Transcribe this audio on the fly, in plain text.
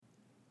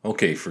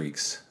Okay,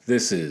 freaks,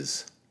 this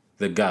is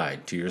The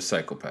Guide to Your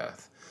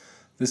Psychopath.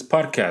 This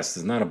podcast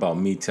is not about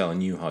me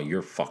telling you how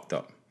you're fucked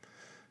up.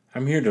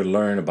 I'm here to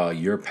learn about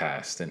your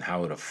past and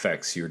how it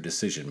affects your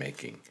decision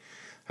making.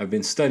 I've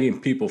been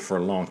studying people for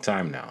a long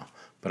time now,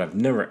 but I've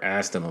never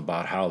asked them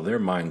about how their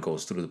mind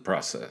goes through the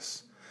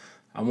process.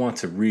 I want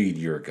to read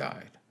your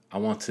guide. I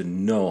want to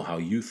know how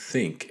you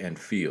think and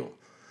feel.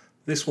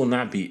 This will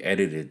not be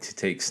edited to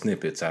take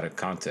snippets out of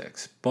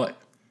context,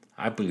 but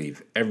I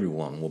believe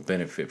everyone will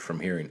benefit from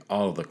hearing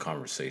all of the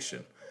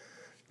conversation.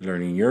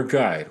 Learning your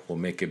guide will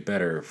make it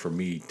better for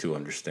me to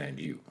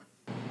understand you.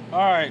 All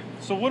right,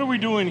 so what are we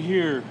doing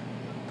here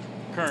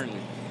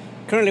currently?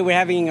 Currently, we're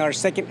having our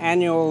second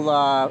annual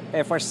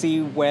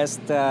FRC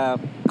West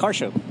car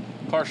show.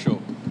 Car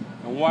show.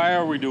 And why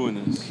are we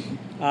doing this?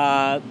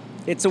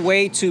 It's a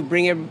way to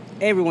bring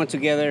everyone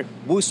together,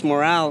 boost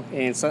morale,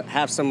 and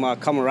have some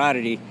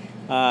camaraderie.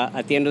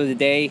 At the end of the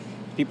day,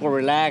 people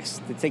relax.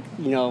 They take,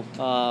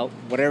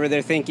 whatever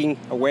they're thinking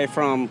away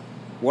from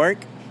work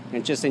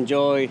and just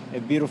enjoy a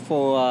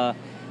beautiful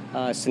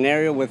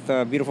scenario with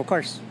beautiful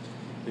cars.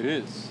 It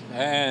is.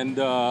 And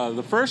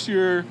the first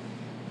year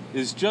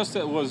was just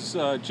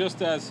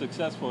as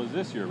successful as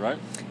this year, right?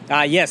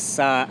 Yes.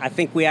 I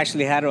think we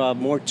actually had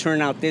more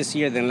turnout this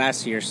year than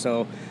last year.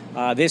 So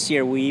this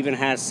year we even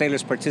had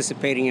sailors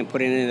participating and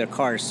putting in their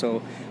cars.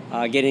 So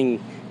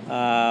getting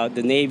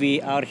the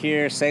Navy out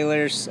here,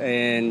 sailors,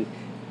 and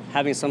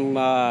having some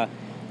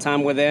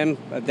time with them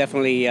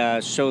definitely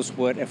shows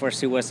what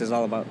FRC West is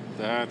all about.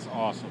 That's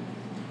awesome.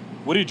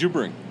 What did you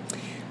bring?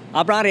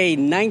 I brought a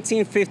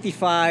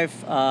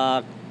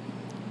 1955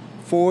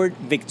 Ford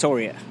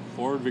Victoria.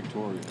 Ford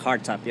Victoria.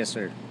 Hardtop, yes,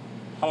 sir.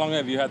 How long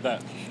have you had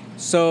that?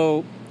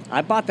 So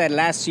I bought that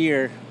last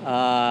year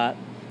at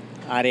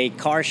a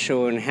car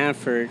show in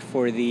Hanford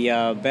for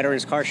the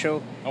Veterans Car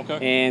Show. Okay.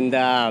 And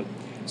as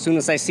soon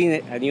as I seen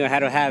it, I knew I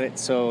had to have it.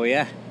 So,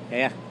 yeah.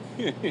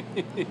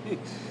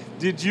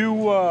 Did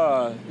you,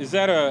 is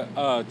that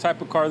a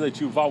type of car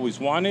that you've always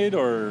wanted,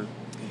 or?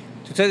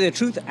 To tell you the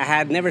truth, I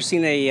had never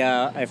seen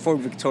a Ford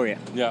Victoria.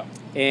 Yeah.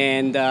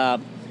 And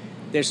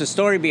there's a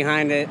story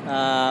behind it.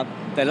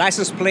 The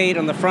license plate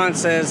on the front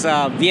says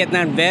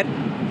Vietnam Vet.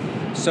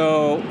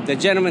 So the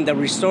gentleman that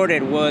restored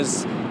it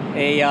was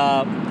a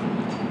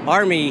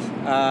Army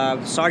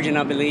sergeant,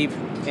 I believe.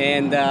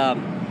 And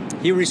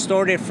he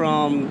restored it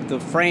from the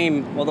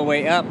frame all the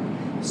way up.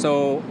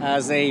 So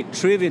as a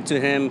tribute to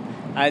him,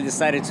 I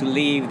decided to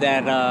leave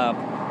that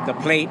the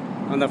plate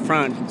on the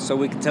front so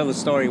we could tell the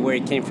story where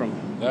it came from.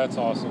 That's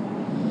awesome.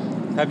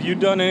 Have you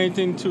done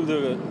anything to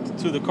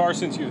the car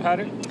since you've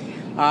had it?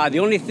 The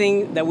only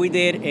thing that we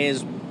did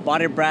is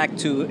brought it back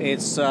to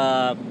its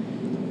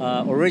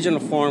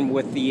original form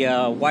with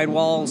the white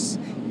walls,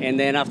 and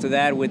then after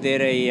that we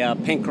did a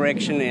paint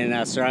correction and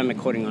a ceramic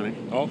coating on it.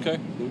 Okay.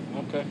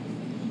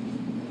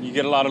 You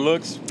get a lot of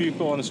looks,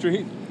 people on the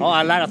street? Oh,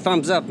 a lot of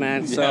thumbs up,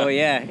 man. Yeah. So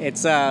yeah,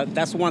 it's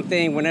that's one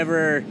thing.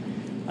 Whenever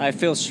I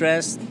feel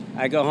stressed,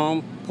 I go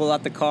home, pull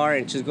out the car,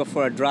 and just go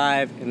for a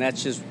drive, and that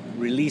just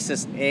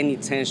releases any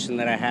tension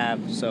that I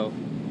have. So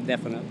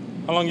definitely.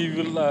 How long have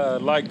you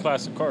liked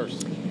classic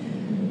cars?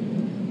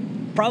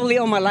 Probably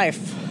all my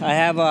life. I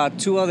have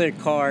 2 other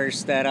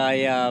cars that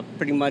I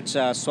pretty much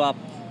swap,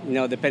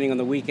 depending on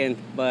the weekend.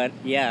 But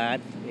yeah,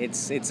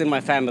 it's in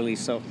my family.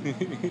 So.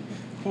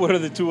 What are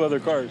the 2 other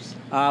cars?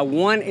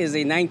 One is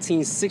a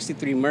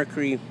 1963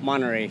 Mercury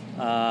Monterey.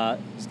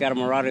 It's got a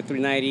Marauder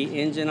 390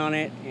 engine on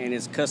it, and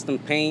it's custom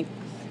paint.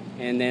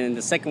 And then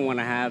the second one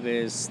I have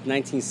is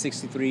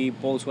 1963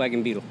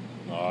 Volkswagen Beetle.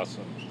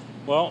 Awesome.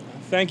 Well,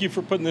 thank you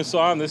for putting this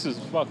on. This is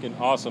fucking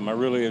awesome. I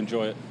really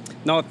enjoy it.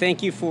 No,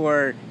 thank you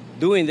for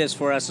doing this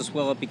for us as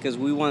well, because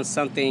we want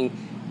something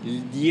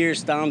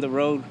years down the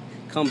road,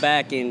 come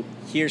back and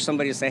hear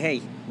somebody say,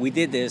 hey, we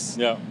did this.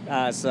 Yeah.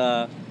 As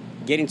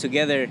getting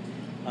together.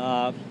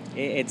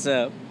 It's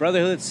a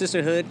brotherhood,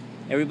 sisterhood.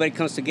 Everybody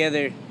comes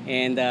together,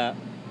 and at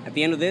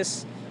the end of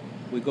this,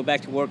 we go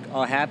back to work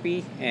all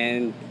happy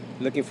and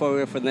looking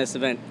forward for the next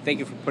event. Thank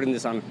you for putting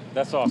this on.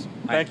 That's awesome.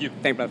 Thank you.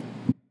 Thank you, brother.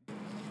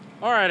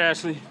 All right,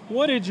 Ashley,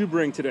 what did you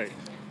bring today?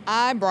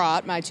 I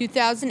brought my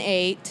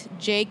 2008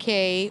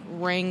 JK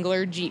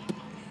Wrangler Jeep.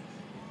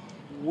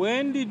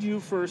 When did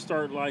you first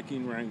start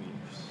liking Wranglers?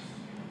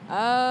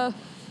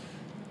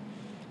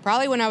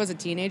 Probably when I was a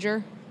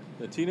teenager.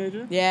 A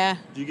teenager? Yeah.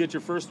 Did you get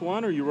your first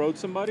one, or you rode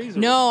somebody's? Or?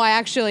 No, I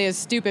actually is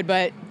stupid,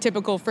 but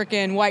typical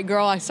freaking white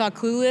girl. I saw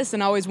Clueless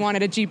and always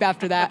wanted a Jeep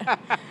after that.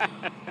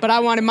 But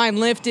I wanted mine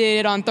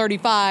lifted on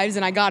 35s,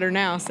 and I got her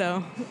now, so.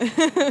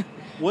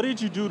 What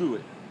did you do to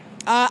it?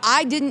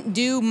 I didn't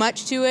do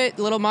much to it,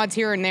 little mods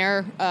here and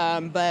there,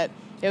 but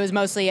it was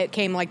mostly, it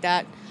came like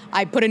that.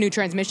 I put a new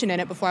transmission in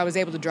it before I was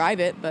able to drive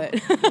it, but.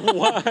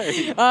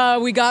 Why?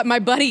 My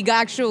buddy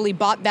actually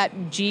bought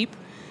that Jeep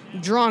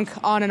drunk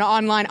on an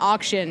online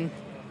auction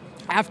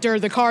after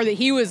the car that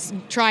he was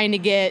trying to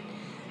get,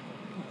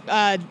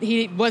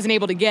 he wasn't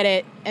able to get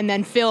it, and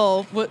then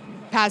Phil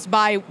passed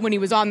by when he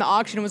was on the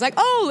auction and was like,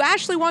 oh,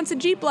 Ashley wants a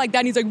Jeep like that.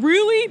 And he's like,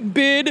 really?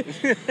 Bid.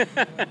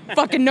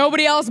 Fucking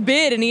nobody else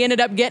bid, and he ended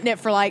up getting it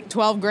for like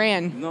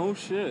 $12,000. No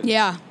shit.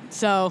 Yeah.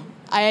 So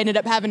I ended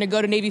up having to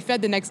go to Navy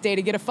Fed the next day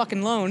to get a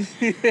fucking loan.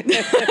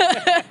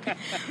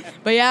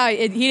 But yeah,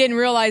 he didn't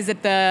realize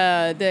that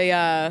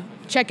the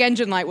check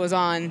engine light was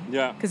on.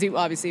 Yeah. Because he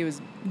obviously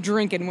was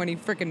drinking when he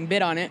freaking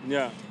bid on it.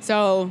 Yeah.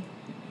 So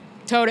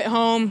towed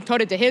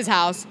it to his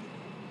house.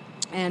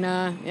 And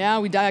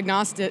we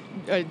diagnosed it,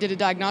 did a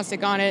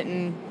diagnostic on it,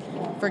 and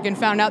freaking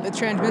found out the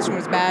transmission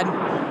was bad.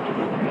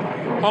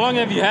 How long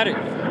have you had it?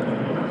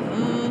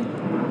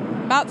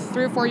 About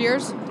 3 or 4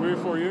 years. 3 or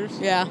 4 years?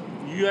 Yeah.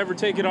 You ever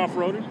take it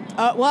off-roading?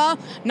 Well,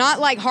 not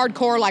like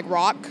hardcore like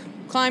rock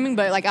climbing,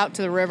 but like out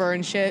to the river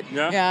and shit.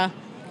 Yeah?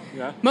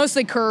 Yeah.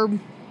 Mostly curb.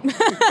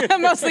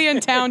 Mostly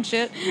in town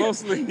shit.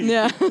 Mostly.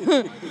 Yeah.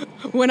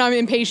 When I'm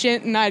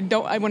impatient and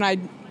when I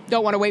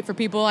don't want to wait for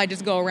people, I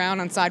just go around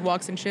on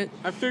sidewalks and shit.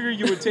 I figured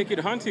you would take it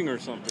hunting or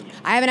something.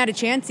 I haven't had a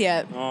chance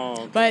yet. Oh,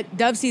 okay. But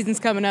dove season's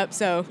coming up,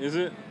 so. Is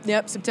it?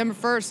 Yep, September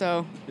 1st,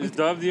 so. Is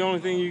dove the only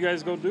thing you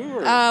guys go do?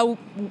 Or?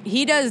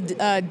 He does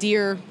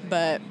deer,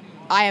 but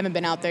I haven't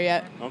been out there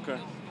yet. Okay.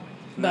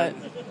 But.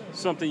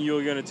 Something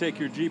you're going to take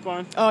your Jeep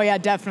on? Oh, yeah,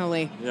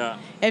 definitely. Yeah.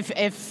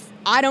 If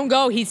I don't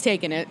go, he's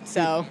taking it,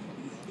 so.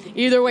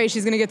 Either way,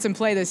 she's going to get some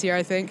play this year,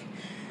 I think.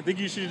 I think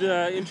you should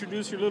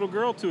introduce your little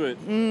girl to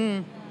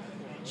it.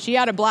 She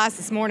had a blast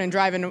this morning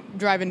driving to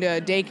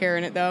daycare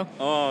in it, though.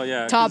 Oh,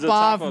 yeah. Top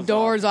off,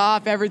 doors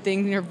off,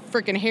 everything. Her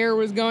freaking hair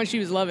was going. She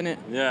was loving it.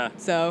 Yeah.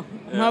 So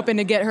I'm hoping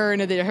to get her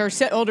into her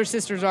older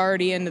sister's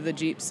already into the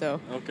Jeep,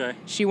 so. Okay.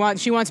 She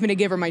wants me to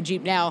give her my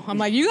Jeep now. I'm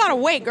like, you gotta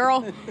wait,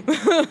 girl.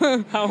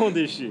 How old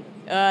is she?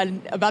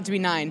 About to be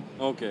 9.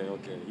 Okay.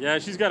 Yeah,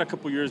 she's got a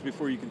couple years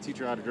before you can teach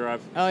her how to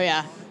drive. Oh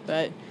yeah,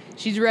 but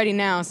she's ready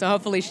now, so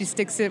hopefully she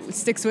sticks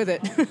with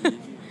it.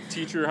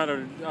 Teach her how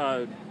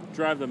to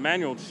drive the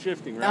manual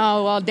shifting, right?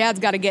 Oh, well, Dad's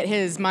got to get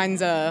his.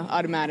 Mine's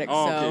automatic,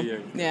 oh, so. Okay,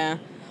 yeah.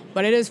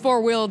 But it is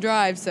 4-wheel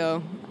drive,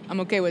 so I'm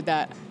okay with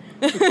that.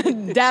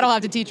 Dad'll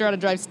have to teach her how to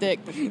drive stick.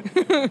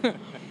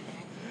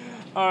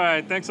 All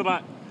right, thanks a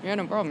lot. Yeah,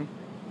 no problem.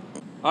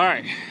 All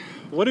right,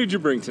 what did you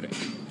bring today?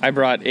 I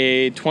brought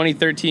a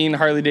 2013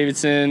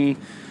 Harley-Davidson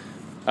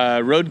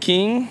Road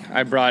King.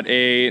 I brought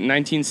a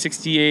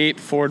 1968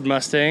 Ford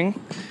Mustang.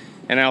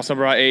 And I also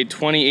brought a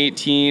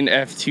 2018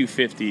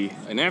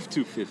 F-250. An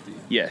F-250?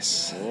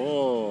 Yes.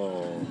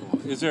 Oh.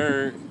 Is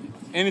there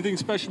anything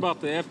special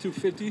about the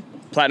F-250?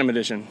 Platinum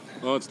Edition.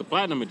 Oh, it's the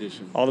Platinum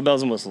Edition. All the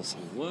bells and whistles.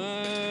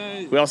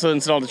 What? We also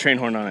installed a train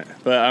horn on it,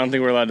 but I don't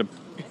think we're allowed to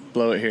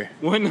blow it here.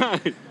 Why not?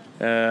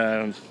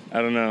 I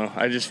don't know.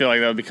 I just feel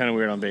like that would be kind of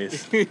weird on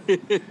bass.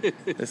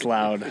 It's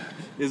loud.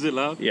 Is it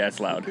loud? Yeah, it's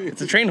loud.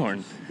 It's a train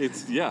horn.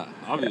 Obviously. Yeah.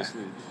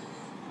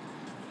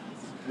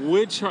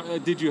 Which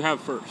did you have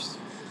first?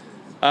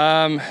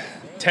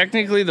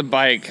 Technically the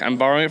bike. I'm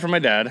borrowing it from my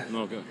dad.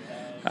 Okay.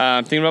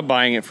 I'm thinking about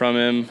buying it from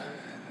him.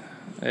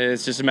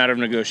 It's just a matter of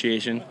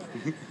negotiation.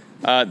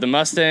 The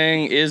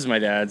Mustang is my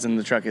dad's and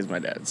the truck is my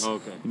dad's.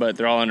 Okay. But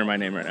they're all under my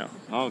name right now.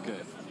 Okay.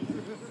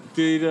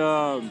 Did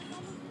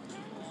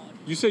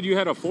you said you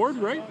had a Ford,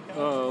 right?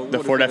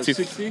 The Ford F-250.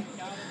 60?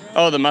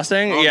 Oh, the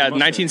Mustang? Oh, the yeah,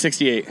 Mustang.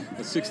 1968.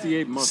 A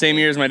 68 Mustang. Same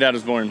year as my dad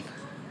was born.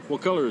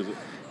 What color is it?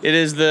 It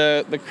is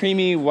the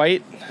creamy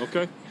white.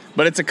 Okay.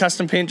 But it's a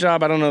custom paint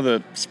job. I don't know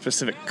the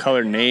specific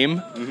color name.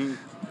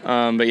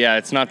 Mm-hmm. But yeah,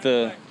 it's not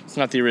the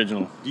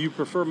original. Do you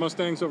prefer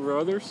Mustangs over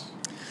others?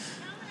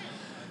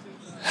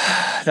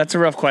 That's a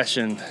rough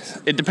question.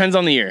 It depends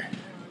on the year.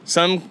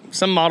 Some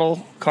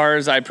model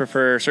cars I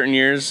prefer certain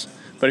years,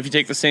 but if you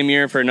take the same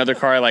year for another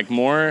car I like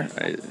more,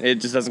 it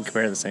just doesn't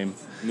compare the same.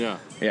 Yeah.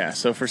 Yeah.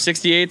 So for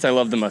 68s, I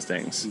love the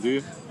Mustangs. Do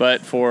you?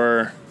 But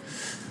I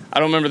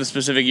don't remember the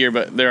specific year,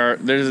 but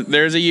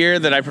there's a year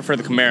that I prefer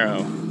the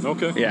Camaro.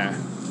 Okay.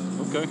 Yeah.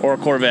 Okay. Or a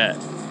Corvette.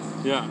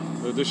 Yeah.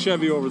 The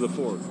Chevy over the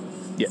Ford.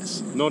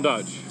 Yes. No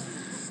Dodge.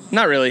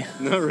 Not really.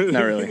 Not really.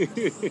 Not really.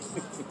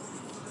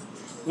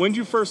 When did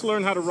you first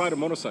learn how to ride a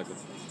motorcycle?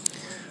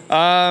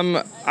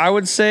 I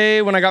would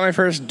say when I got my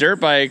first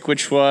dirt bike,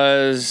 which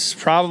was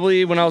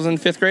probably when I was in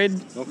 5th grade.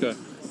 Okay.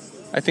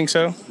 I think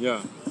so.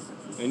 Yeah.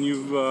 And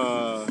you've,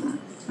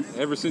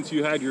 ever since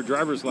you had your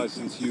driver's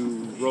license,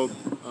 you rode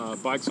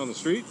bikes on the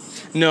street?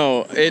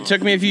 No, it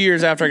took me a few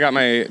years after I got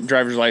my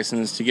driver's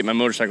license to get my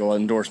motorcycle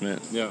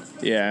endorsement. Yeah.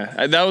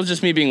 Yeah. That was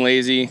just me being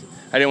lazy.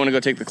 I didn't want to go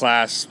take the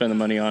class, spend the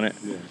money on it.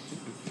 Yeah.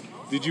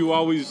 Did you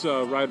always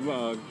ride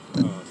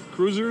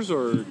cruisers,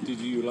 or did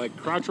you like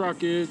crotch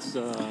rockets?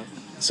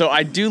 So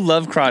I do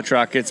love crotch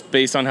rockets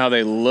based on how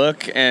they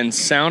look and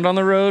sound on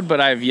the road,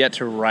 but I've yet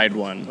to ride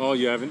one. Oh,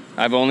 you haven't?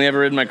 I've only ever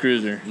ridden my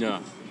cruiser.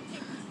 No.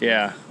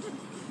 Yeah.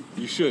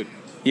 You should.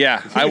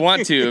 Yeah, I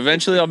want to.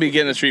 Eventually I'll be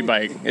getting a street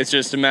bike. It's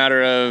just a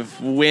matter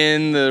of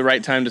when the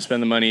right time to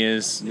spend the money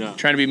is. Yeah.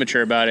 Trying to be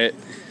mature about it.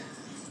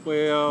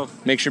 Well,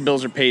 make sure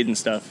bills are paid and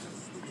stuff.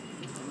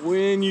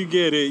 When you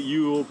get it,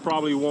 you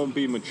probably won't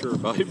be mature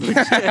about it.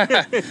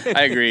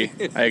 I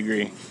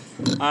agree.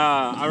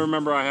 I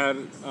remember I had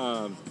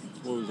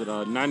what was it,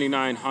 a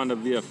 99 Honda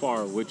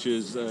VFR, which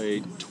is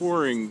a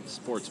touring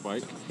sports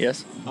bike.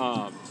 Yes.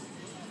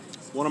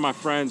 One of my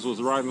friends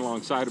was riding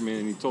alongside of me,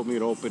 and he told me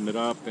to open it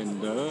up,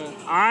 and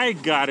I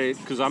got it,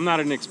 because I'm not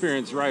an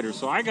experienced rider,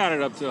 so I got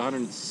it up to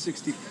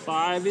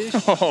 165-ish.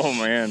 Oh,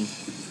 man.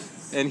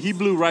 And he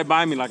blew right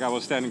by me like I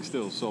was standing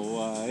still.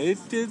 So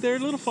they're a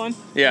little fun.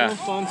 Yeah. A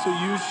little fun. So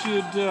you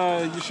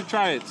should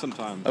try it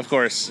sometime. Of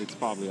course. It's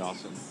probably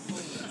awesome.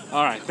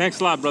 All right. Thanks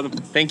a lot, brother.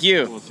 Thank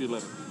you. We'll see you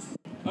later.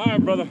 All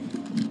right, brother.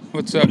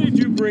 What's up? What did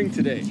you bring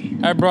today?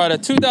 I brought a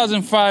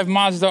 2005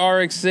 Mazda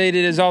RX-8. It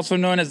is also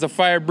known as the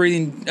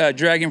fire-breathing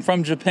dragon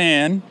from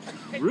Japan.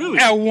 Really?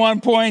 At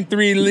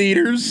 1.3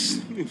 liters.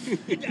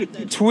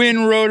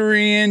 Twin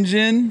rotary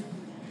engine.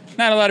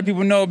 Not a lot of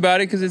people know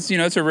about it because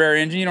it's a rare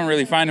engine. You don't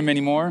really find them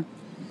anymore.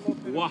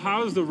 Well,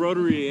 how is the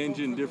rotary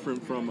engine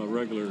different from a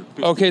regular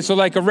piston? Okay, so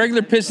like a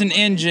regular piston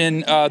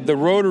engine, the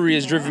rotary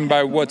is driven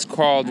by what's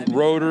called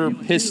rotor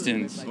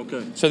pistons.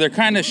 Okay. So they're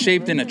kind of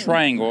shaped in a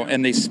triangle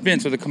and they spin.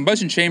 So the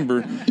combustion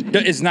chamber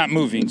is not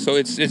moving. So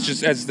it's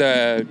just as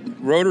the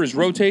rotor is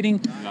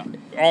rotating,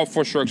 all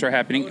four strokes are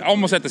happening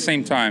almost at the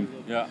same time.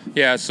 Yeah.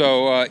 Yeah.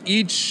 So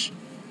each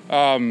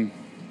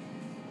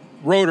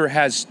rotor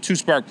has two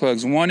spark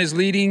plugs. One is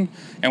leading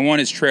and one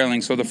is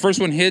trailing. So the first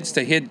one hits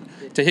to hit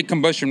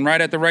combustion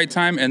right at the right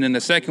time, and then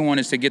the second one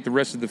is to get the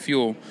rest of the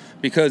fuel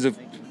because of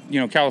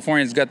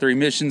California's got their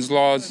emissions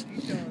laws,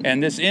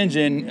 and this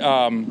engine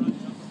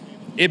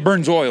it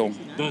burns oil.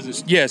 Does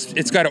it? Yes,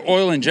 it's got an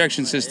oil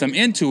injection system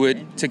into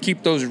it to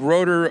keep those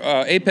rotor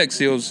apex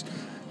seals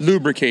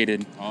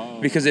lubricated. Oh.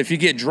 Because if you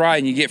get dry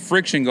and you get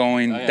friction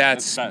going, yeah,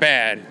 that's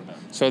bad.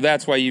 So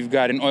that's why you've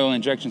got an oil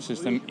injection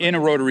system in a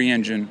rotary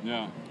engine.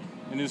 Yeah.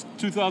 And is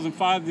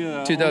 2005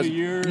 the 2000 only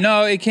year?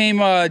 No, it came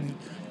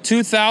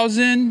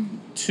 2000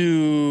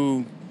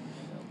 to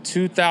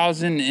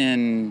 2000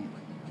 and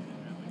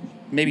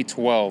maybe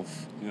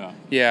 12. Yeah.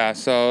 Yeah,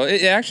 so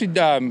it actually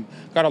got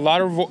a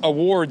lot of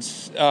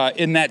awards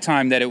in that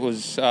time that it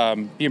was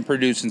being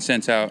produced and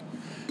sent out.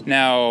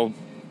 Now,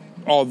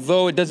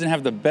 although it doesn't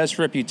have the best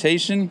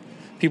reputation,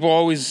 people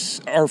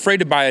always are afraid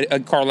to buy a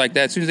car like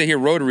that. As soon as they hear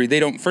rotary, they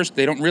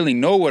don't really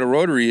know what a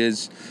rotary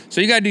is. So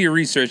you got to do your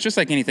research, just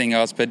like anything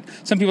else. But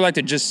some people like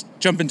to just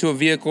jump into a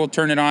vehicle,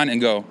 turn it on, and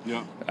go.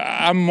 Yeah.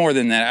 I'm more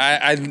than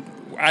that.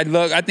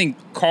 I think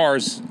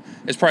cars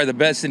is probably the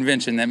best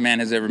invention that man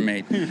has ever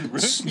made.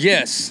 Really?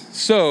 Yes.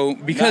 So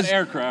because not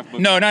aircraft.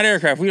 But no, not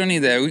aircraft. We don't need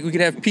that. We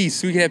could have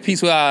peace. We could have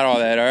peace without all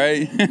that. All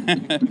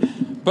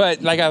right.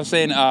 But like I was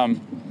saying,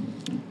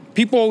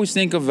 people always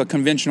think of a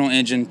conventional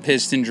engine,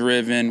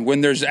 piston-driven,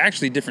 when there's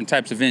actually different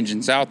types of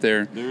engines out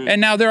there. And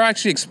now they're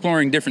actually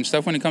exploring different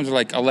stuff when it comes to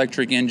like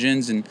electric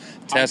engines and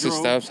Tesla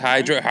stuff.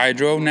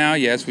 Hydro now,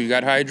 yes, we've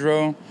got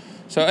hydro.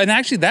 So, and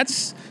actually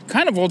that's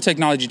kind of old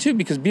technology too,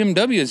 because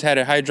BMW has had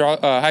a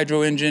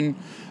hydrogen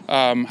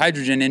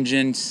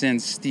engine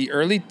since the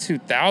early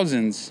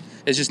 2000s.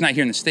 It's just not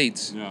here in the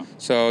States. Yeah.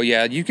 So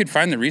yeah, you could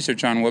find the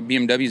research on what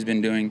BMW's been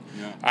doing.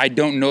 Yeah. I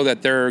don't know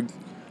that they're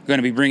going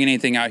to be bringing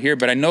anything out here,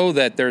 but I know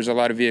that there's a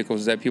lot of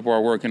vehicles that people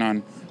are working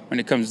on when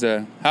it comes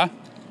to,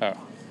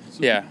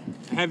 yeah.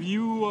 Have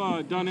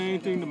you done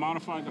anything to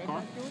modify the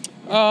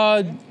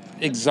car?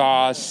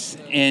 Exhaust,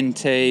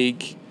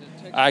 intake.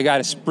 I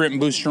got a sprint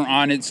booster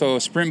on it. So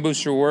a sprint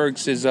booster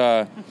works is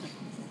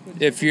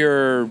if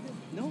your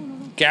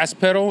gas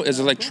pedal is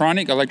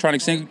electronic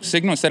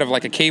signal instead of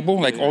like a cable,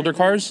 like older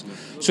cars.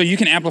 So you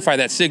can amplify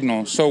that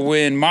signal. So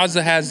when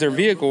Mazda has their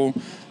vehicle,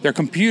 their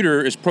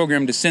computer is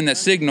programmed to send that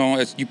signal.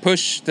 As you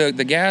push the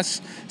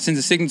gas, it sends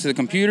a signal to the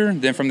computer.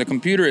 Then from the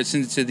computer, it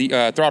sends it to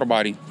the throttle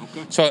body.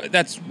 Okay. So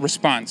that's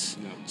response.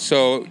 Yeah.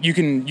 So you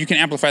can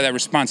amplify that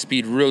response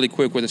speed really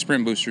quick with a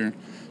sprint booster.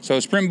 So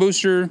a sprint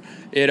booster,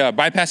 it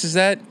bypasses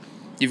that.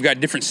 You've got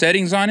different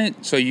settings on it.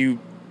 So you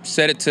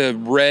set it to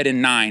red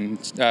and 9,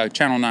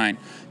 channel 9.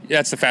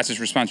 That's the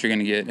fastest response you're going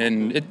to get.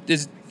 And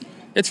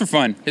it's for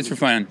fun. It's for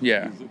fun,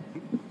 yeah.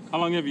 How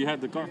long have you had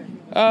the car?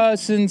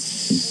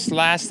 Since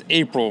last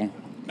April.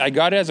 I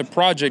got it as a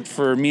project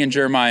for me and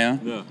Jeremiah.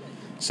 Yeah.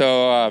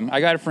 So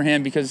I got it for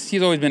him because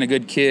he's always been a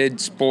good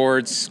kid,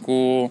 sports,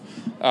 school,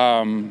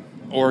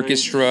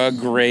 orchestra,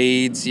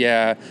 grades,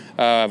 yeah.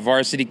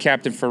 Varsity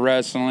captain for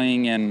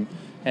wrestling and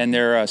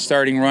their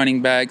starting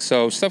running back.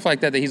 So stuff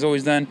like that he's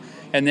always done.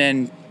 And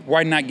then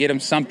why not get him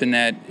something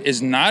that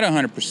is not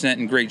 100%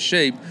 in great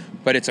shape,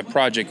 but it's a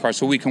project car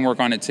so we can work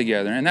on it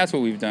together. And that's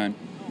what we've done.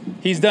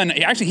 He's done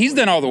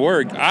all the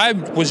work. I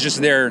was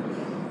just there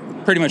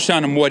pretty much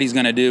telling him what he's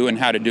going to do and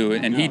how to do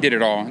it. And he did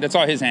it all. That's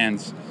all his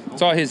hands.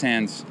 It's all his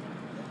hands.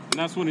 And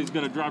that's when he's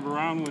going to drive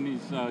around when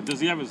does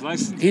he have his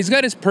license? He's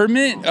got his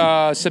permit.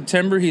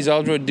 September, he's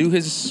eligible to do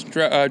his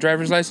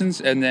driver's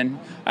license. And then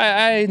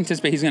I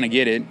anticipate he's going to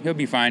get it. He'll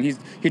be fine.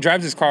 He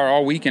drives his car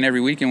all weekend,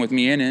 every weekend with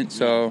me in it.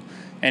 So,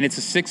 and it's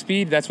a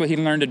 6-speed. That's what he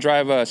learned to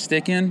drive a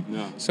stick in.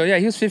 Yeah. So yeah,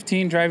 he was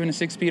 15 driving a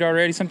 6-speed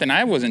already. Something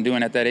I wasn't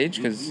doing at that age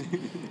because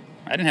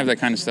I didn't have that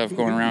kind of stuff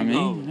going around me.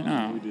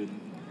 No, we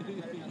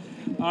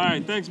didn't. All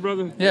right, thanks,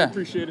 brother. Yeah. I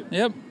appreciate it.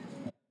 Yep.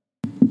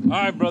 All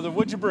right, brother,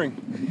 what'd you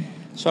bring?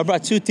 So I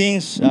brought two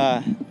things.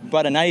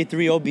 Brought a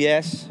 93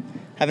 OBS.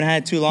 Haven't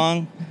had it too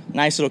long.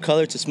 Nice little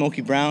color. It's a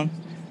smoky brown.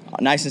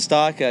 Nice and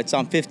stock. It's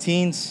on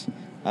 15s.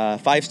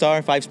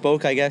 5-star,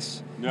 5-spoke, I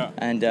guess. Yeah.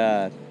 And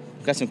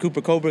got some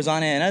Cooper Cobras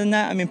on it. And other than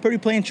that, I mean, pretty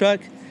plain truck.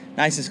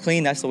 Nice and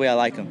clean. That's the way I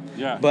like them.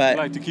 Yeah. But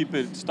you like to keep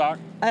it stock?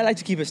 I like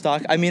to keep it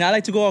stock. I mean, I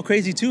like to go all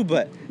crazy too,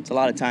 but it's a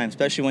lot of time.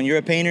 Especially when you're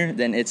a painter,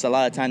 then it's a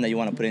lot of time that you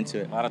want to put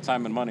into it. A lot of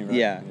time and money, right?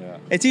 Yeah.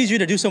 It's easier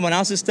to do someone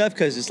else's stuff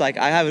because it's like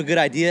I have a good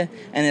idea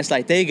and it's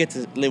like they get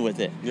to live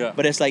with it. Yeah.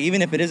 But it's like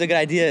even if it is a good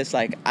idea, it's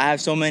like I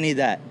have so many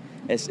that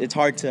it's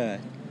hard to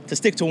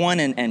stick to one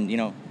and you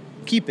know,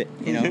 keep it,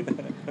 you know.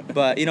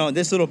 But you know,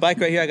 this little bike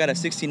right here, I got a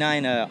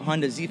 69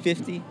 Honda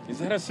Z50. Is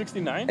that a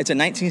 69? It's a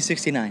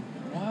 1969.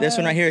 What? This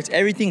one right here,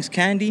 everything's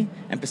candy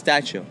and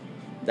pistachio.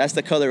 That's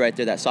the color right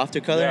there, that softer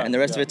color, Yeah, and the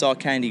rest yeah. of it's all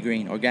candy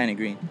green, organic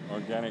green.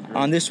 Organic green.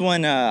 On this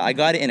one, I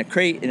got it in a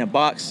crate, in a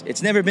box.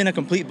 It's never been a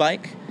complete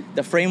bike.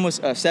 The frame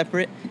was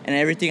separate, and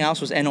everything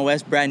else was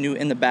NOS, brand new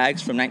in the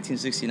bags from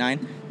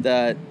 1969.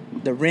 The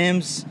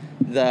rims,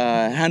 the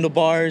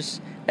handlebars,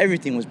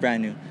 everything was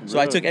brand new. So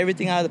I Really? took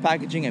everything out of the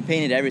packaging and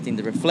painted everything.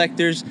 The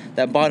reflectors,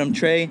 that bottom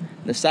tray,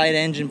 the side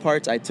engine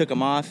parts, I took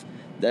them off.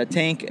 The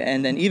tank,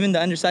 and then even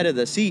the underside of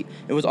the seat,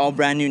 it was all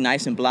brand new,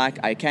 nice and black.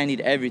 I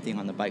candied everything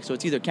on the bike. So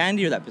it's either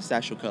candy or that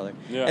pistachio color.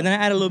 Yeah. And then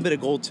I add a little bit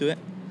of gold to it.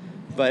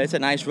 But it's a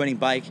nice running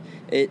bike.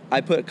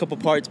 I put a couple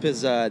parts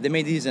because they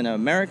made these in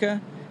America,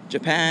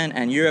 Japan,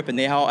 and Europe, and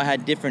they all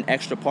had different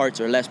extra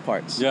parts or less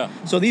parts. Yeah.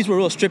 So these were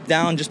real stripped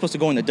down, just supposed to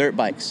go in the dirt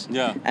bikes.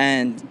 Yeah.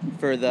 And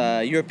for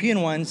the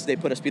European ones, they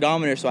put a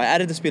speedometer, so I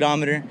added the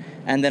speedometer.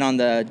 And then on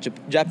the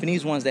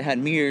Japanese ones, they had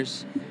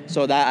mirrors,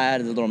 so that I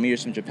added the little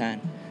mirrors from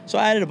Japan. So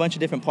I added a bunch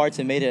of different parts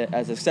and made it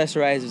as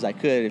accessorized as I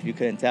could, if you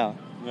couldn't tell.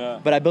 Yeah.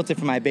 But I built it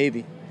for my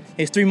baby.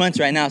 He's 3 months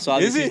right now, so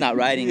obviously he? he's not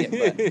riding it.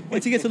 But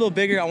once he gets a little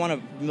bigger, I want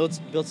to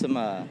build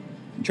some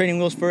training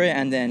wheels for it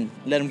and then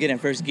let him get in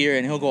first gear,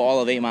 and he'll go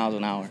all of 8 miles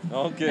an hour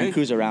Okay. and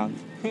cruise around.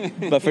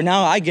 But for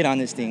now, I get on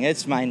this thing.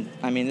 It's mine.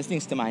 I mean, this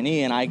thing's to my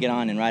knee, and I get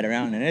on and ride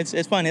around, and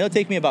it's fun. It'll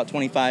take me about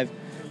 25,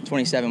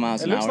 27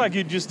 miles It an hour. looks like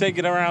you just take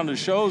it around to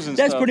shows and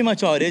That's stuff. pretty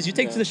much all it is. You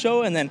take it to the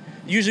show, and then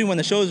usually when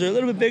the shows are a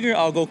little bit bigger,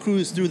 I'll go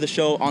cruise through the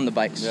show on the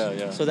bikes. Yeah,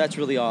 yeah. So that's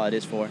really all it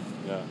is for.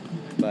 Yeah.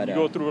 But You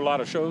go through a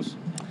lot of shows?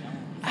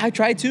 I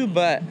try to,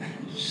 but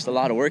it's just a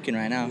lot of working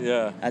right now.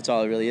 Yeah. That's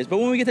all it really is. But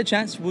when we get the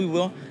chance, we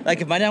will. Like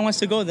if my dad wants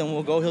to go, then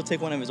we'll go. He'll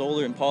take one of his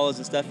older Impalas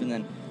and stuff, and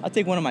then I'll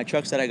take one of my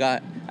trucks that I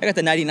got. I got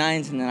the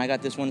 99s, and then I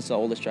got this one. It's the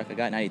oldest truck. I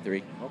got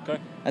 93. Okay.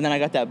 And then I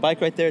got that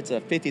bike right there. It's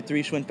a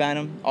 53 Schwinn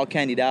Phantom, all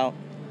candied out.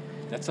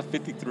 That's a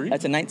 53?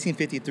 That's a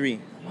 1953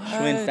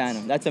 Schwinn What?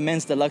 Phantom. That's a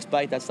men's deluxe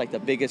bike. That's like the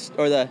biggest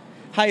or the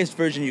highest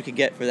version you could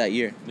get for that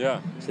year.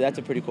 Yeah. So that's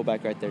a pretty cool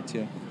bike right there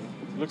too.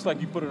 Looks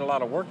like you put in a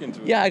lot of work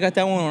into it. Yeah, I got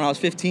that one when I was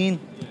 15.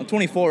 I'm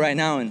 24 right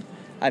now, and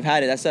I've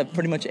had it. That's a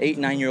pretty much 8,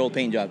 9-year-old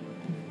paint job.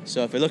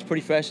 So if it looks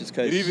pretty fresh, it's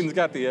because... It even's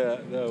got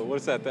the what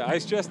is that, the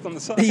ice chest on the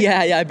side? yeah,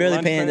 I barely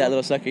Lunch painted that pail?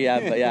 little sucker,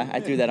 but yeah, I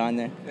threw that on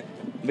there.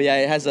 But yeah,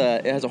 it has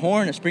a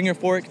horn, a Springer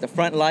fork, the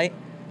front light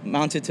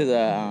mounted to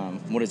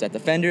the, the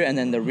fender, and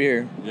then the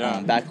rear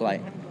Yeah.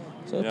 backlight.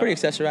 So it's Yeah. pretty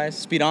accessorized.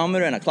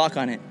 Speedometer and a clock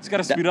on it. It's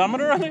got a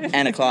speedometer on it?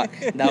 And a clock.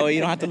 That way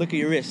you don't have to look at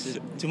your wrist.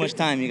 It's too much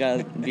time, you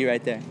gotta be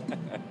right there.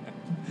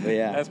 But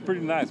yeah, That's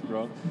pretty nice,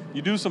 bro.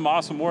 You do some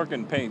awesome work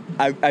in paint.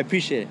 I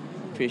appreciate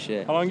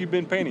it. How long you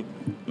been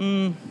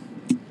painting?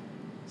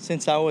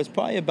 Since I was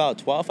probably about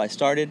 12, I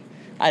started.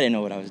 I didn't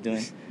know what I was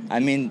doing. I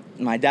mean,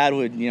 my dad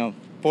would,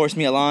 force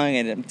me along,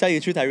 and to tell you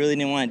the truth, I really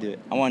didn't want to do it.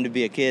 I wanted to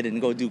be a kid and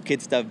go do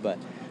kid stuff, but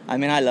I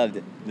mean, I loved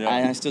it. Yeah.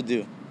 I still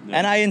do. Yeah.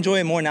 And I enjoy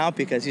it more now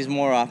because he's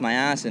more off my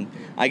ass, and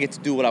I get to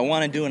do what I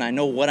want to do, and I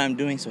know what I'm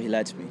doing, so he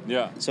lets me.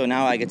 Yeah. So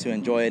now I get to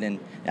enjoy it, and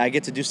I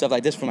get to do stuff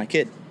like this for my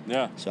kid.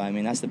 Yeah. So, I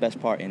mean, that's the best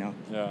part,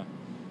 Yeah.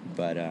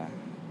 But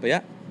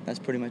yeah, that's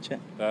pretty much it.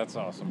 That's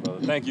awesome,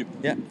 brother. Thank you.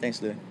 Yeah,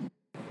 thanks, Louis.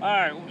 All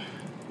right.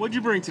 What'd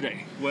you bring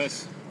today,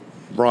 Wes?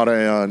 Brought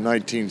a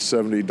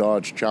 1970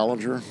 Dodge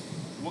Challenger,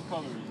 What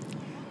color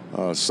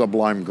is it?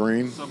 sublime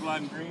green.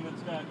 Sublime green.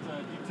 It's got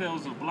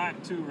details of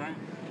black too, right?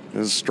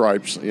 It's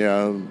stripes,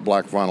 yeah,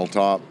 black vinyl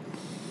top.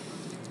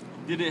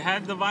 Did it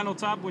have the vinyl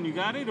top when you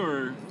got it,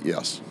 or?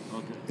 Yes.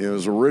 Okay. It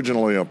was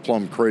originally a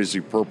plum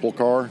crazy purple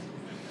car,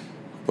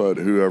 but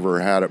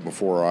whoever had it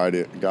before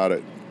got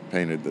it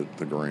painted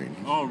the green.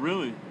 Oh,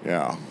 really?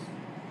 Yeah.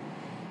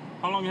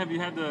 How long have you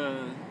had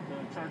the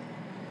Charger?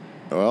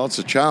 Well, it's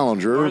a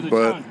Challenger, Or the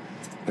but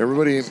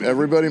Challenger?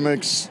 everybody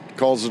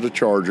calls it a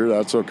Charger.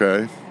 That's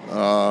okay.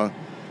 I've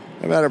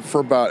had it for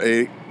about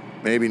 8,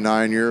 maybe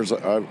 9 years.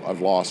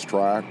 I've lost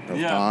track of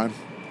time.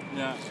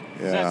 Yeah.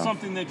 Yeah. Is that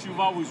something that you've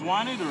always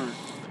wanted, or?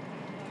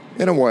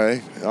 In a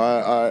way,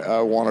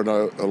 I wanted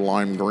a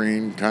lime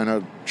green kind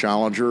of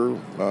Challenger,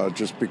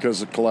 just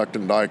because of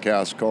collecting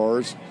die-cast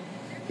cars.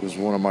 It was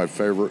one of my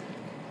favorite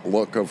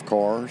look of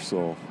cars.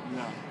 So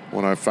Yeah.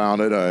 when I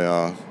found it,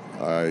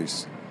 I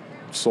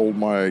sold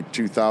my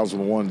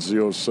 2001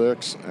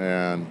 Z06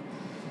 and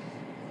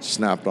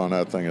snapped on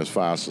that thing as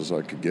fast as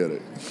I could get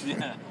it.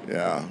 Yeah.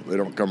 Yeah, they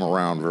don't come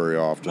around very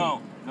often.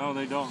 No,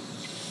 they don't.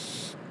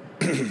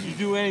 Did you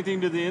do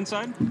anything to the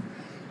inside?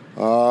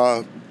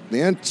 The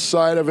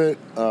inside of it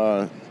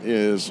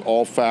is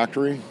all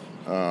factory.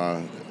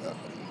 I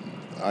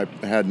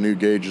had new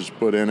gauges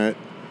put in it,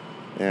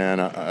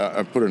 and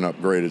I put an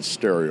upgraded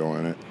stereo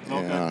in it.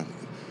 Okay.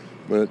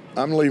 But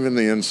I'm leaving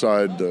the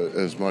inside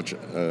as much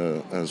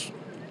as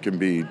can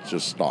be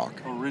just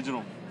stock.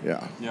 Original.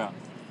 Yeah. Yeah.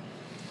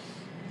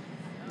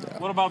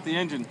 What about the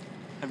engine?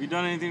 Have you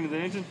done anything to the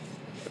engine?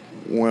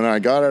 When I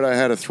got it, I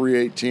had a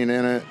 318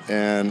 in it,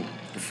 and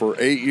for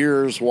 8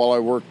 years while I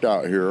worked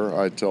out here,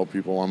 I tell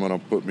people I'm going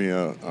to put me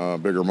a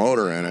bigger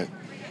motor in it.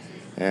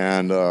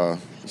 And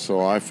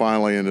so I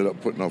finally ended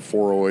up putting a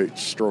 408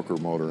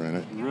 stroker motor in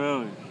it.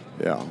 Really?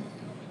 Yeah.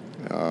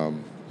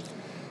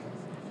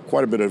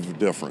 Quite a bit of a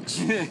difference.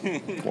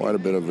 Quite a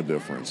bit of a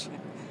difference.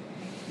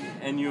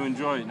 And you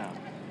enjoy it now?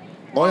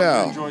 Oh,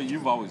 yeah.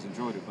 You've always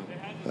enjoyed it, but...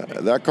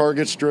 That car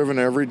gets driven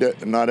every day,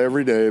 not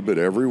every day, but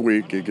every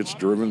week it gets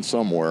driven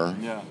somewhere.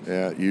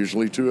 Yeah.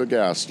 Usually to a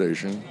gas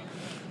station.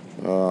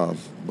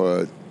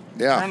 But,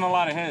 yeah. Turn a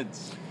lot of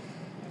heads.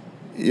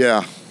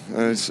 Yeah.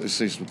 I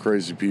see some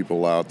crazy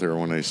people out there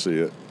when they see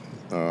it.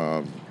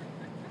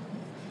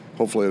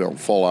 Hopefully they don't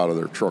fall out of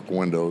their truck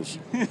windows.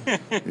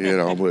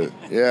 But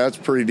yeah, it's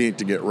pretty neat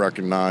to get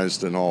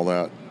recognized and all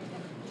that.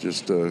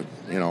 Just to,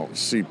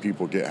 see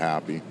people get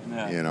happy,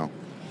 Have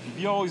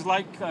you always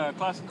liked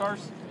classic cars?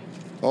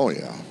 Oh,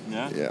 yeah.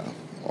 Yeah? Yeah,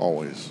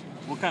 always.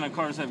 What kind of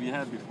cars have you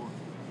had before?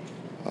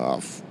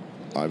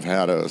 I've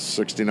had a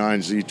 69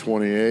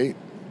 Z28.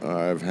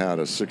 I've had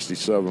a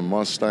 67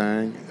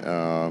 Mustang.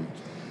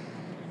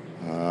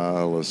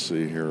 Let's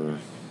see here.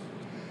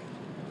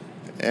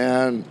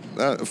 And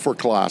for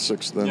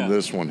classics, then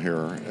this one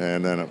here.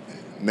 And then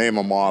name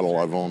a model,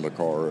 I've owned a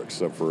car,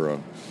 except for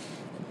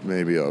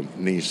maybe a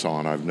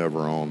Nissan I've never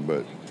owned.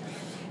 But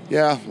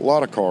yeah, a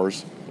lot of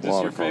cars. Is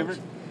this your favorite?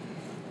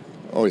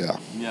 Oh, yeah.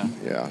 Yeah.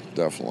 Yeah,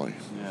 definitely.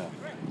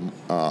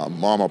 Yeah.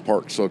 Mama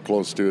parked so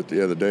close to it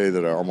the other day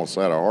that I almost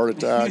had a heart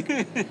attack.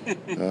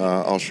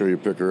 I'll show you a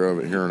picture of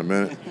it here in a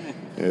minute.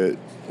 It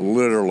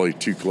literally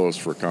too close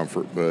for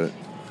comfort, but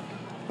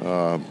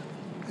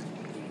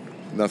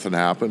nothing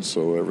happened,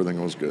 so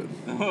everything was good.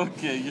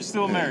 Okay, you're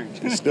still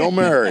married. Still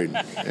married,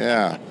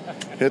 yeah.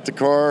 Hit the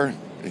car,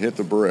 hit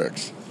the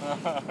bricks.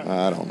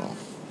 I don't know.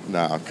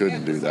 No, I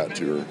couldn't do that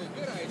to her.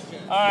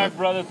 All right,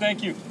 brother,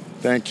 thank you.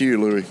 Thank you,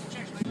 Louis.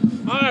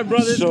 All right,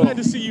 brother, it's glad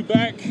to see you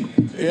back.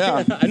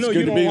 Yeah, I know it's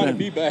you good don't want to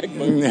be back,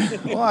 but...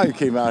 Well, I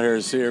came out here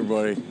to see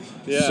everybody.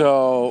 Yeah.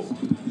 So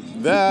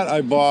that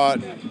I bought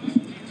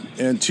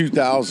in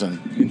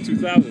 2000. In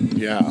 2000?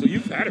 Yeah. So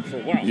you've had it for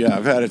a while. Yeah,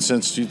 I've had it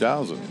since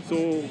 2000.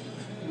 So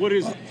what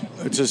is it?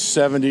 It's a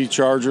 70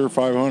 Charger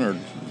 500.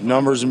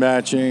 Numbers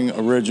matching,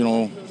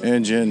 original,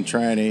 engine,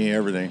 tranny,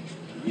 everything.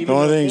 Even the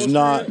only the thing's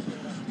not, upholstery?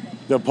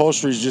 the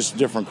upholstery's just a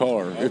different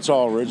color. It's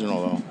all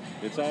original though.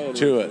 It's all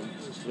to it.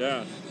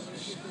 Yeah.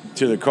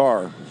 To the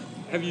car.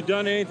 Have you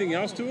done anything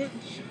else to it?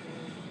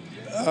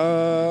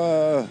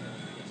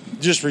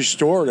 Just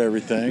restored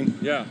everything.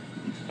 Yeah.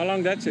 How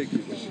long did that take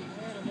you?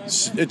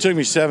 It took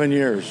me 7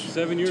 years.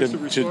 7 years to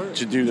restore it?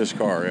 To do this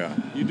car, yeah.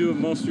 You do it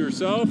most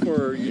yourself,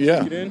 or you Yeah,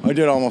 take it in? I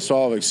did almost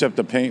all of it except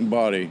the paint and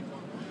body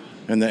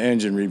and the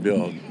engine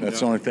rebuild. That's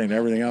the only thing.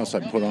 Everything else I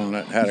put on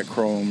it, had it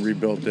chrome,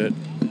 rebuilt it.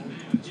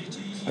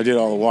 I did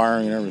all the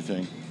wiring and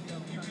everything.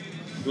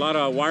 A lot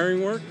of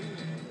wiring work?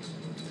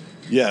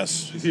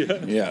 Yes.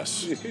 Yeah.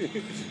 Yes.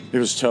 It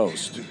was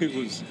toast. It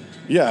was...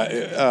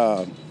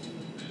 Yeah.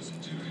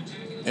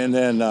 And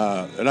then,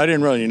 and I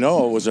didn't really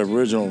know it was an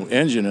original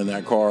engine in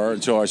that car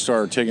until I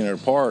started taking it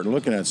apart and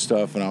looking at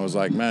stuff, and I was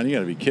like, man, you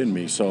gotta be kidding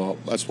me. So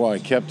that's why I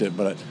kept it,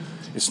 but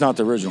it's not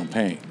the original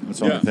paint. That's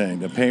the only thing.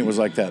 The paint was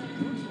like that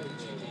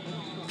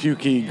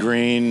pukey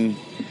green,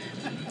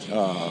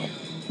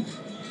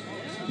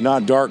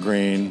 not dark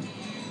green,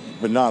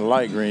 but not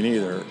light green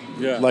either.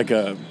 Yeah. Like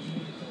a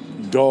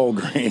dull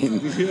green,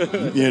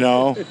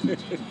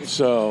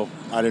 So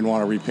I didn't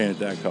want to repaint it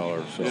that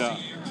color. So Yeah.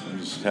 I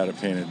just had it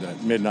painted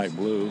that midnight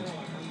blue.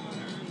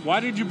 Why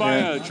did you buy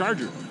a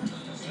Charger?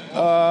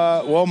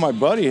 Well, my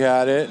buddy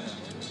had it,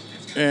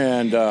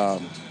 and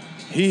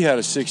he had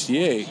a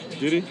 68.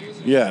 Did he?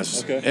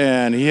 Yes. Okay.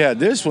 And he had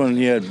this one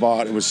he had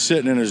bought. It was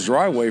sitting in his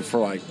driveway for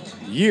like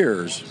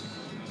years.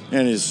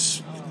 And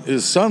his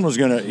son was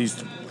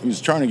he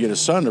was trying to get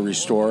his son to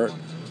restore it.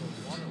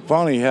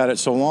 Finally, he had it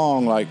so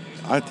long, like,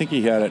 I think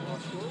he bought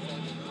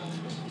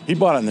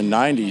it in the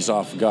 90s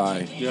off a guy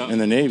in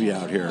the Navy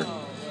out here.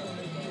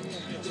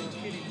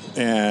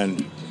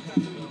 And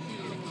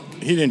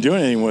he didn't do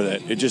anything with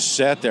it. It just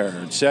sat there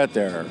and sat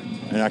there.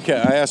 And I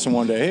asked him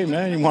one day, hey,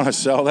 man, you want to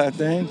sell that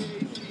thing?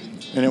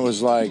 And it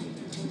was like,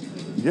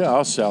 yeah,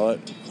 I'll sell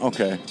it.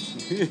 Okay.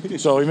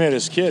 So he made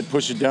his kid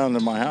push it down to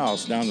my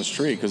house, down the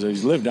street, because he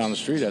lived down the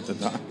street at the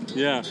time.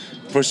 Yeah.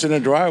 Pushed it in the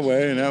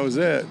driveway, and that was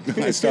it.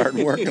 I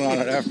started working on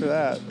it after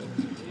that.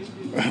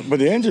 But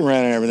the engine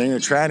ran and everything. The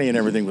tranny and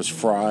everything was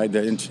fried.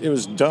 It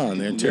was done.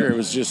 The interior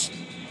was just...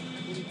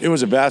 It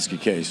was a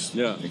basket case.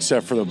 Yeah.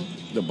 Except for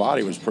the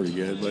body was pretty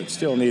good, but it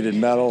still needed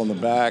metal in the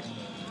back,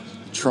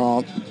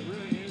 trunk,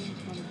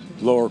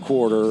 lower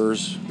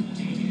quarters.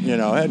 You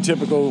know, it had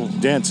typical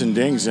dents and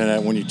dings in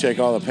it. When you take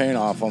all the paint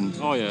off them,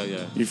 Oh,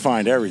 yeah. you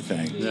find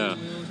everything. Yeah.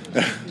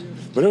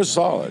 But it was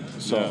solid.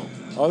 So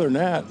other than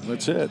that,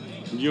 that's it.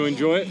 You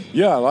enjoy it?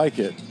 Yeah, I like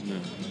it.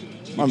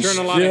 You turn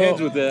a lot of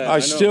heads with that. I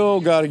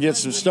still got to get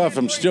some stuff.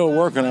 I'm still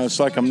working on it. It's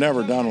like I'm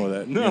never done with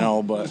it, you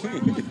know, but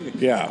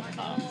yeah.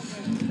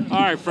 All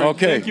right, Frank.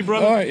 Okay. Thank you,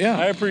 brother. All right, yeah.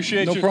 I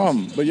appreciate you. No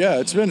problem. But yeah,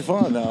 it's been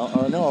fun now.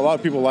 I know a lot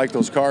of people like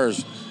those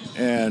cars,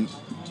 and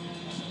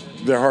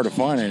they're hard to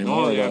find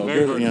anymore. Oh, yeah, though.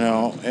 very hard You to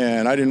know,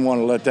 and I didn't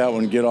want to let that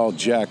one get all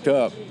jacked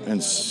up,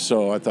 and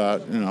so I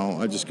thought, you know,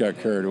 I just got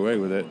carried away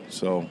with it.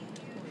 So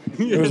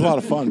it was a lot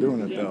of fun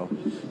doing it, though.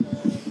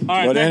 All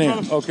right, But thanks,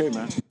 anyway, brother. okay,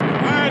 man. All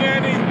right,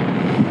 Andy.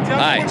 Tell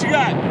Hi. me what you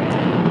got.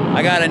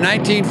 I got a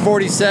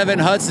 1947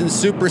 Hudson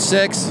Super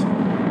 6,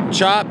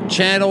 chopped,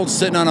 channeled,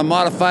 sitting on a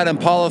modified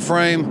Impala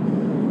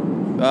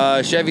frame,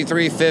 Chevy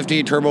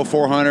 350, Turbo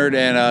 400,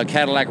 and a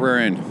Cadillac rear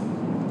end.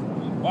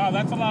 Wow,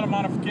 that's a lot of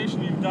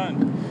modification you've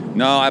done.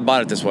 No, I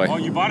bought it this way. Oh,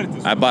 you bought it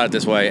this way? I bought it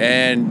this way.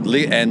 And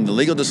the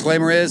legal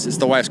disclaimer is, it's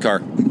the wife's car.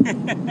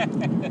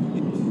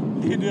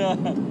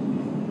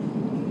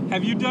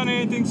 Have you done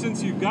anything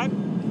since you got?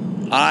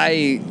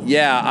 I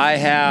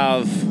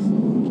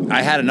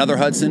had another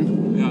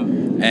Hudson. Yeah.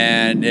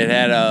 And it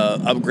had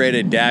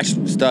upgraded dash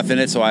stuff in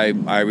it, so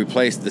I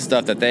replaced the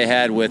stuff that they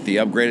had with the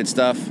upgraded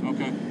stuff.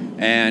 Okay.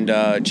 And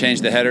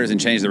changed the headers and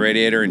changed the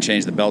radiator and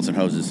changed the belts and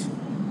hoses.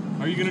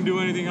 Are you gonna do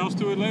anything else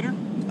to it later?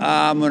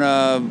 I'm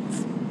gonna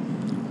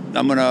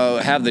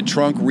have the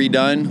trunk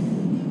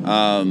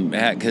redone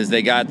because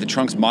they got the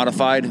trunks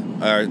modified,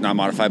 or not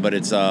modified, but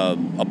it's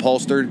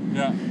upholstered.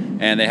 Yeah.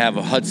 And they have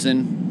a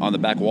Hudson on the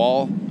back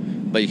wall,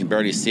 but you can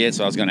barely see it.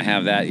 So I was gonna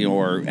have that,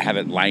 or have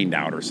it lined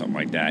out or something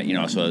like that,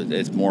 so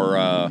it's more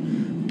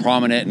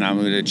prominent. And I'm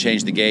gonna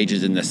change the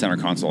gauges in the center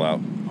console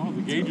out. Oh,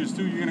 the gauges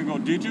too. You're gonna go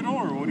digital,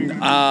 or what are you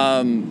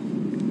gonna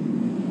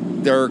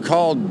do? They're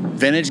called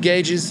vintage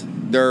gauges.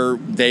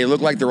 They look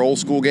like they're old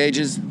school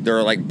gauges.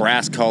 They're like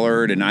brass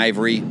colored and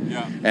ivory.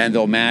 Yeah. And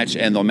they'll match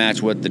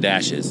what the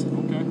dash is.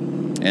 Okay.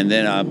 And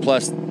then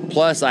plus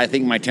I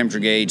think my temperature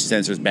gauge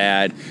sensor's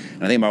bad,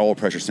 and I think my oil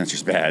pressure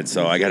sensor's bad.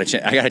 So I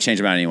gotta change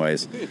them out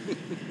anyways.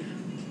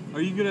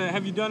 Have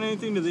you done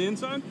anything to the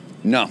inside?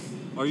 No.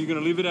 Are you gonna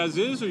leave it as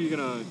is, or are you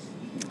gonna?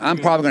 I'm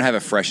probably gonna have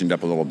it freshened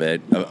up a little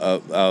bit.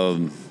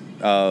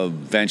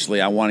 Eventually,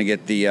 I want to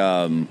get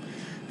the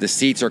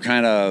seats are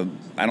kind of.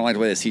 I don't like the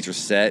way the seats are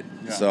set,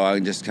 so I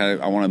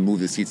want to move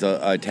the seats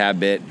a tad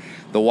bit.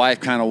 The wife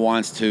kind of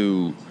wants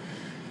to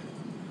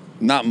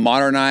not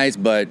modernize,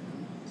 but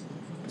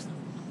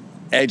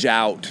edge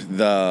out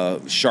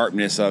the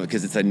sharpness of it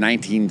because it's a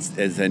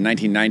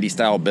 1990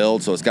 style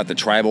build, so it's got the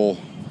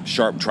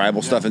sharp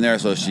tribal stuff in there.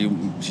 So she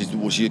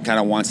kind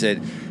of wants it,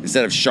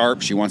 instead of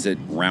sharp, she wants it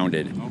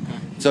rounded. Okay.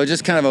 So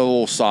just kind of a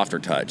little softer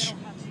touch.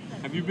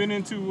 Have you been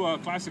into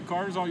classic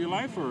cars all your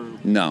life, or?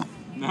 No.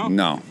 When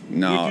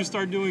did you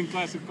start doing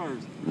classic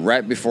cars?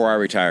 Right before I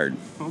retired.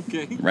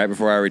 Okay. Right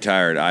before I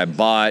retired, I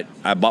bought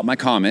my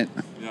Comet.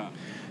 Yeah.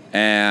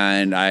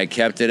 And I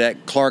kept it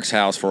at Clark's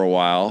house for a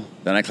while.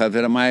 Then I kept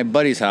it at my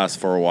buddy's house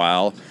for a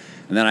while.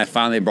 And then I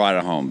finally brought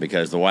it home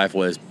because the wife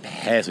was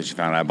pissed when she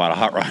found out I bought a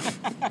hot rod.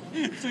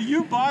 So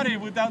you bought it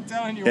without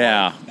telling your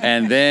Yeah. wife?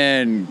 And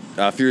then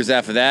a few years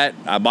after that,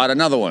 I bought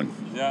another one.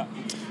 Yeah.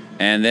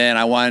 And then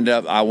I wound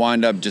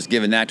up just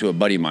giving that to a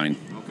buddy of mine.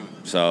 Okay.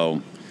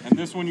 So. And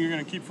this one you're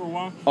gonna keep for a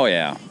while? Oh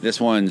yeah. This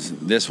one's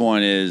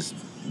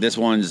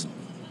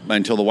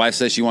until the wife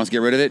says she wants to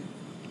get rid of it.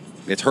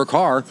 It's her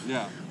car.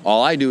 Yeah.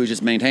 All I do is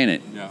just maintain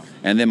it. Yeah.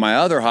 And then my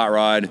other hot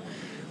rod,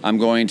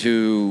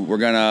 we're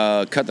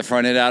gonna cut the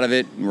front end out of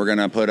it. And we're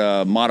gonna put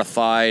a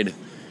modified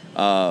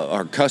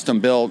or custom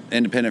built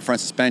independent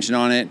front suspension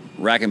on it,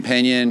 rack and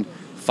pinion,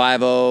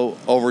 5.0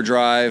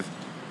 overdrive,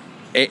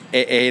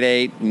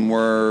 8.8, and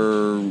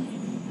we're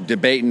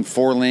debating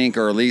 4-link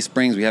or leaf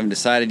springs. We haven't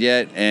decided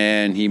yet,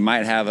 and he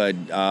might have a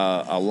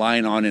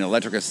line on an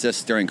electric assist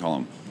steering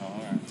column. Oh,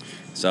 all right.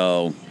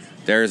 So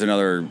there's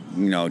another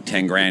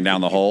 10 grand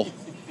down the hole,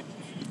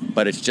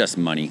 but it's just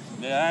money.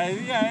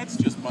 Yeah, it's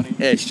just money.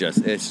 It's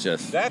just.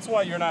 That's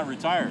why you're not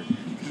retired,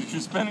 because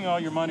you're spending all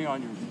your money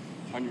on your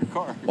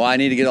car. Well, I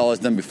need to get all this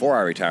done before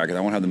I retire because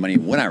I won't have the money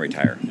when I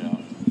retire. Yeah.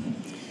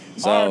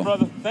 So all right,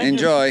 brother. Thank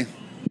enjoy. You.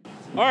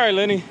 All right,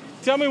 Lenny.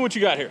 Tell me what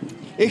you got here.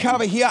 Ich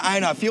habe hier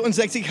eine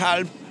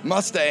 64,5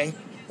 Mustang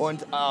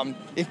und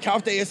ich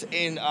kaufte es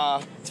in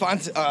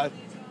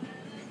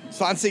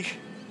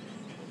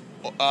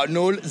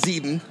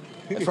 2007.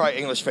 That's probably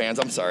English fans,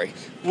 I'm sorry.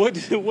 What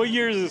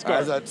year is this car?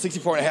 It's a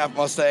 64.5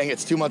 Mustang.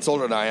 It's 2 months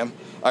older than I am.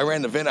 I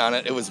ran the VIN on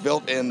it. It was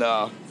built in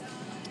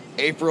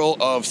April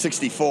of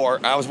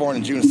 64. I was born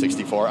in June of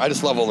 64. I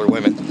just love older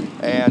women.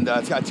 And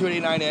it's got a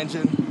 289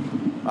 engine.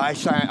 I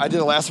did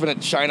a last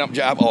minute shine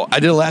job.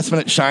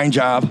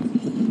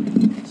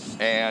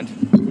 And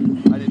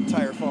I did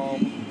tire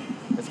foam.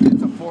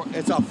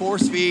 It's a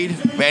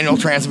 4-speed manual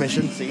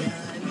transmission. See?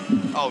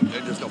 Oh,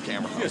 there's no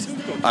camera.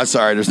 I'm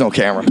sorry, there's no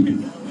camera.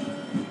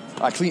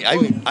 I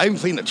even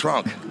cleaned the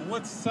trunk.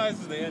 What size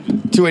is the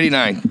engine?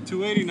 289.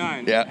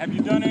 289. Yeah. Have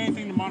you done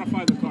anything to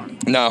modify the car?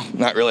 No,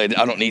 not really.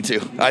 I don't need to.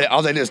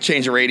 All I did is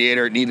change the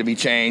radiator. It needed to be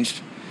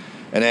changed.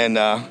 And then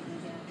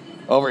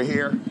over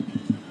here,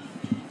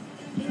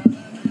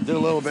 did a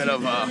little bit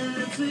of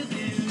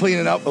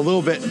cleaning up a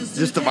little bit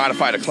just to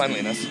modify the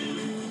cleanliness.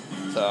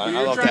 So I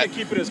love that. Trying to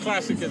keep it as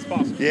classic as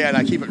possible. Yeah, and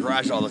I keep it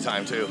garaged all the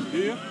time too. Do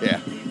you?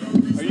 Yeah.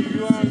 Are you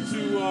going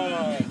to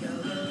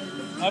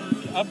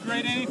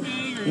upgrade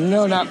anything? Or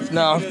No,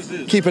 no.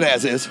 Keep it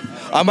as is.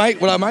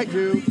 What I might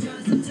do,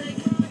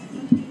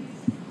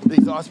 the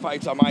exhaust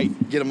pipes, I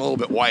might get them a little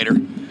bit wider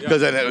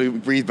because then it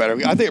would breathe better.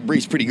 I think it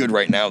breathes pretty good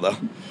right now though.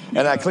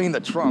 And I cleaned the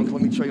trunk.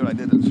 Let me show you what I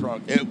did to the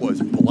trunk. It was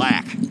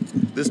black.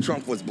 This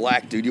trunk was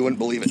black, dude. You wouldn't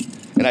believe it.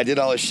 And I did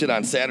all this shit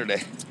on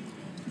Saturday.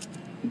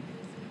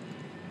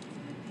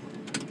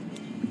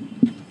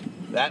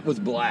 That was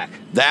black.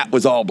 That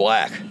was all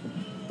black.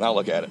 Now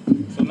look at it.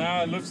 So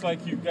now it looks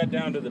like you've got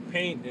down to the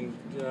paint, and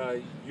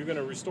you're going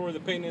to restore the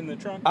paint in the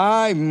trunk?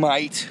 I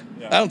might.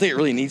 Yeah. I don't think it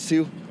really needs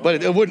to,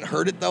 but it wouldn't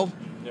hurt it though.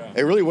 Yeah.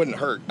 It really wouldn't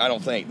hurt, I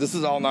don't think. This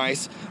is all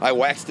nice. I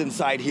waxed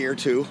inside here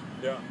too.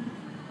 Yeah.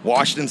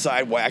 Washed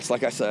inside, waxed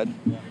like I said.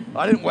 Yeah.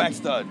 I didn't wax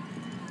stud.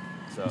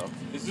 So.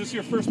 Is this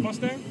your first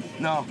Mustang?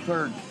 No,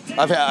 third.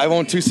 I've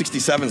owned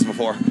 267s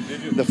before.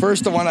 Did you? The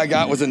first one I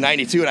got was in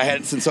 '92, and I had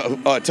it since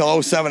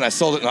till '07. I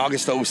sold it in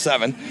August of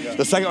 '07. Yeah.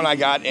 The second one I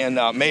got in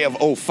May of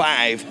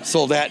 '05.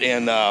 Sold that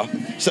in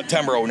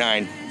September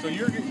 '09. So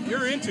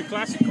you're into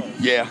classic cars?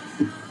 Yeah.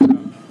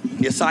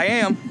 Yes, I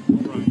am.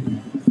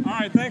 All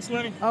right, thanks,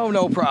 Lenny. Oh,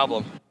 no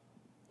problem.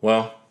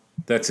 Well,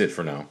 that's it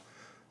for now.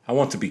 I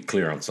want to be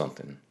clear on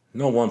something.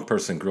 No one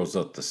person grows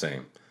up the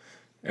same.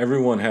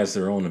 Everyone has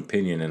their own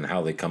opinion and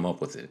how they come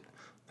up with it.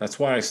 That's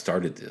why I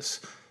started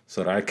this,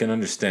 so that I can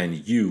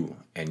understand you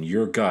and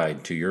your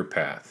guide to your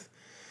path.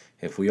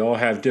 If we all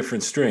have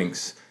different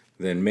strengths,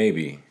 then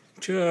maybe,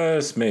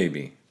 just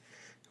maybe,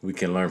 we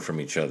can learn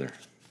from each other.